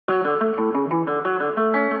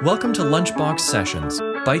Welcome to Lunchbox Sessions,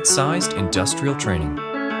 bite-sized industrial training.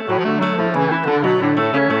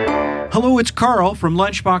 Hello, it's Carl from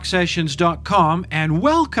lunchboxsessions.com, and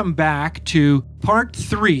welcome back to Part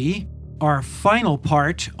 3, our final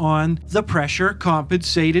part on the pressure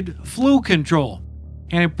compensated flow control.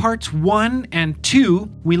 And in Parts 1 and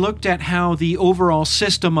 2, we looked at how the overall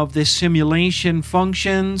system of this simulation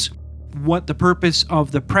functions, what the purpose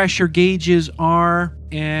of the pressure gauges are,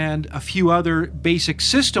 and a few other basic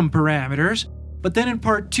system parameters. But then in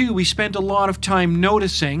Part 2, we spent a lot of time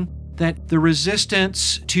noticing that the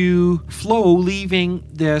resistance to flow leaving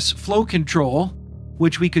this flow control,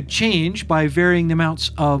 which we could change by varying the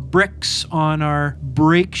amounts of bricks on our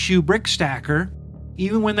brake shoe brick stacker,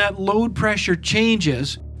 even when that load pressure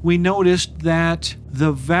changes, we noticed that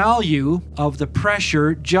the value of the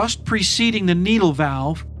pressure just preceding the needle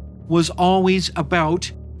valve was always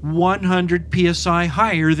about 100 psi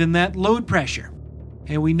higher than that load pressure.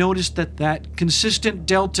 And we noticed that that consistent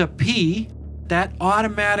delta P, that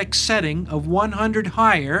automatic setting of 100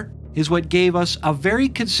 higher, is what gave us a very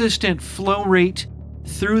consistent flow rate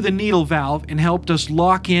through the needle valve and helped us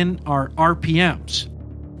lock in our RPMs,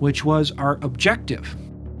 which was our objective.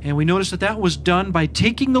 And we noticed that that was done by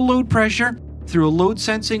taking the load pressure through a load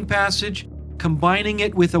sensing passage, combining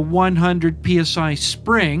it with a 100 psi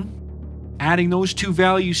spring. Adding those two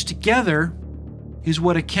values together is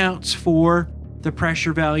what accounts for the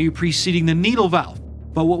pressure value preceding the needle valve.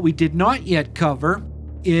 But what we did not yet cover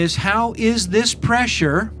is how is this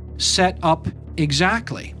pressure set up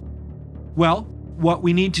exactly? Well, what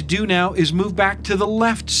we need to do now is move back to the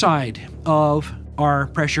left side of our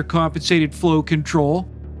pressure compensated flow control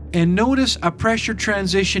and notice a pressure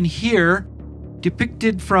transition here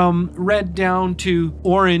depicted from red down to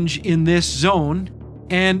orange in this zone.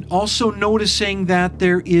 And also noticing that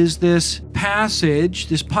there is this passage,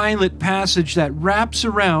 this pilot passage that wraps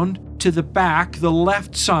around to the back, the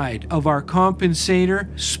left side of our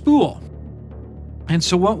compensator spool. And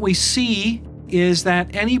so what we see is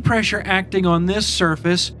that any pressure acting on this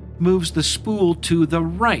surface moves the spool to the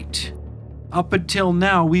right. Up until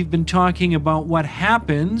now, we've been talking about what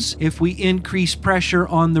happens if we increase pressure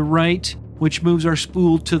on the right, which moves our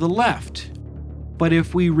spool to the left. But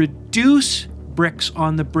if we reduce bricks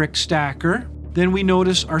on the brick stacker, then we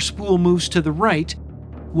notice our spool moves to the right.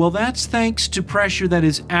 Well, that's thanks to pressure that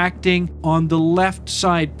is acting on the left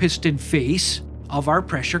side piston face of our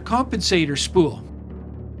pressure compensator spool.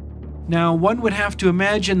 Now, one would have to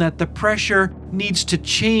imagine that the pressure needs to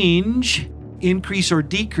change, increase or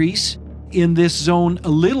decrease in this zone a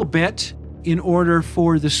little bit in order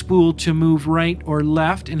for the spool to move right or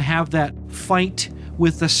left and have that fight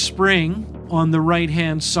with the spring on the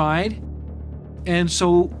right-hand side. And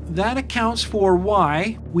so that accounts for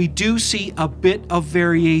why we do see a bit of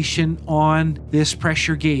variation on this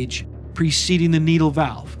pressure gauge preceding the needle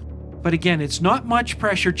valve. But again, it's not much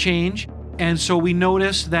pressure change, and so we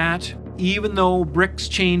notice that even though bricks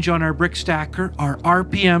change on our brick stacker, our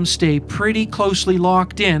RPMs stay pretty closely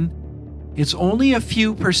locked in. It's only a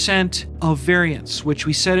few percent of variance, which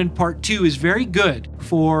we said in Part 2 is very good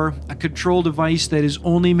for a control device that is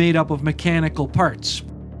only made up of mechanical parts.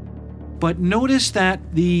 But notice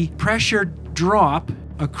that the pressure drop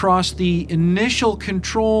across the initial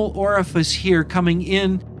control orifice here coming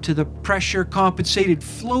in to the pressure compensated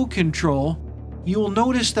flow control, you will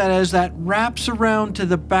notice that as that wraps around to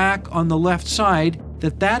the back on the left side,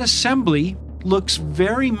 that assembly looks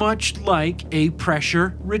very much like a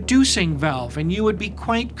pressure reducing valve. And you would be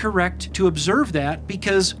quite correct to observe that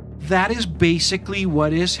because that is basically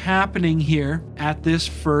what is happening here at this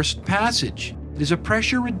first passage. It is a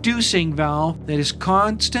pressure reducing valve that is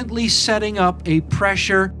constantly setting up a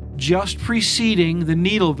pressure just preceding the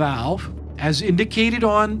needle valve, as indicated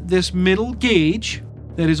on this middle gauge,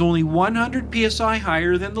 that is only 100 psi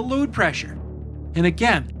higher than the load pressure. And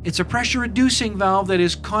again, it's a pressure reducing valve that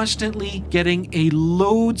is constantly getting a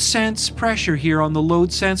load sense pressure here on the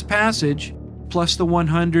load sense passage, plus the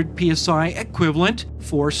 100 psi equivalent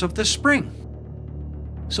force of the spring.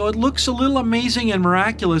 So it looks a little amazing and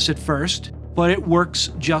miraculous at first, but it works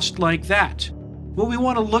just like that. What we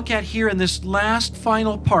want to look at here in this last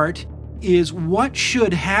final part is what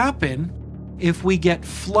should happen if we get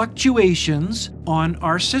fluctuations on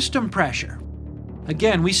our system pressure.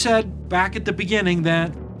 Again, we said back at the beginning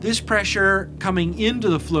that this pressure coming into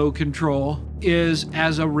the flow control is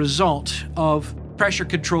as a result of pressure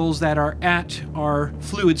controls that are at our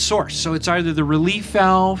fluid source. So it's either the relief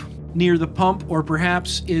valve near the pump, or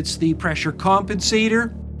perhaps it's the pressure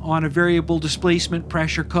compensator on a variable displacement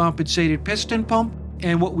pressure compensated piston pump.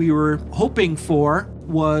 And what we were hoping for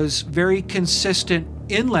was very consistent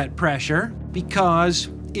inlet pressure, because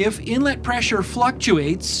if inlet pressure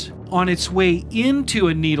fluctuates on its way into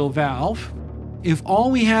a needle valve, if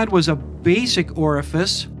all we had was a basic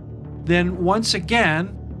orifice, then once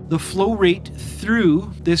again, the flow rate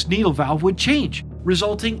through this needle valve would change,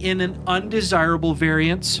 resulting in an undesirable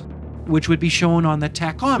variance, which would be shown on the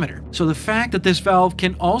tachometer. So the fact that this valve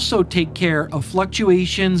can also take care of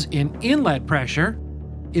fluctuations in inlet pressure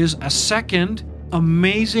is a second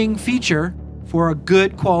amazing feature for a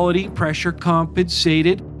good quality pressure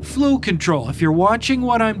compensated flow control. If you're watching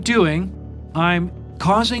what I'm doing, I'm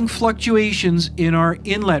causing fluctuations in our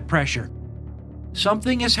inlet pressure.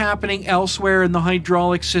 Something is happening elsewhere in the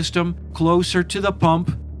hydraulic system closer to the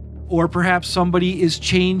pump, or perhaps somebody is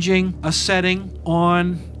changing a setting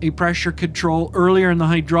on a pressure control earlier in the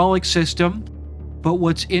hydraulic system. But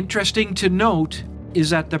what's interesting to note is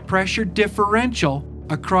that the pressure differential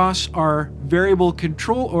across our variable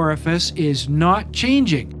control orifice is not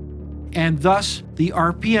changing, and thus the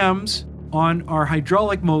RPMs on our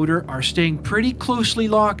hydraulic motor are staying pretty closely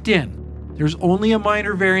locked in. There's only a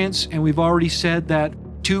minor variance, and we've already said that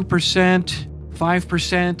 2%,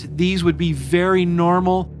 5%, these would be very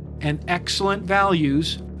normal and excellent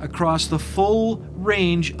values across the full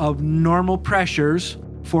range of normal pressures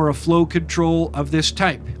for a flow control of this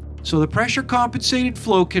type. So the pressure compensated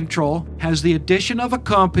flow control has the addition of a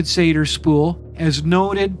compensator spool, as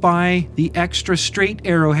noted by the extra straight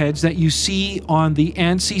arrowheads that you see on the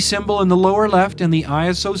ANSI symbol in the lower left and the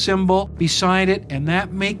ISO symbol beside it, and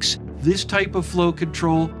that makes this type of flow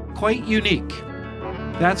control quite unique.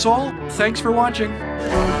 That's all. Thanks for watching.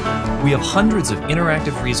 We have hundreds of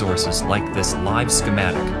interactive resources like this live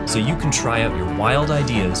schematic, so you can try out your wild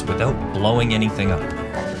ideas without blowing anything up.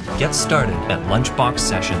 Get started at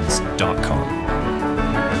lunchboxsessions.com.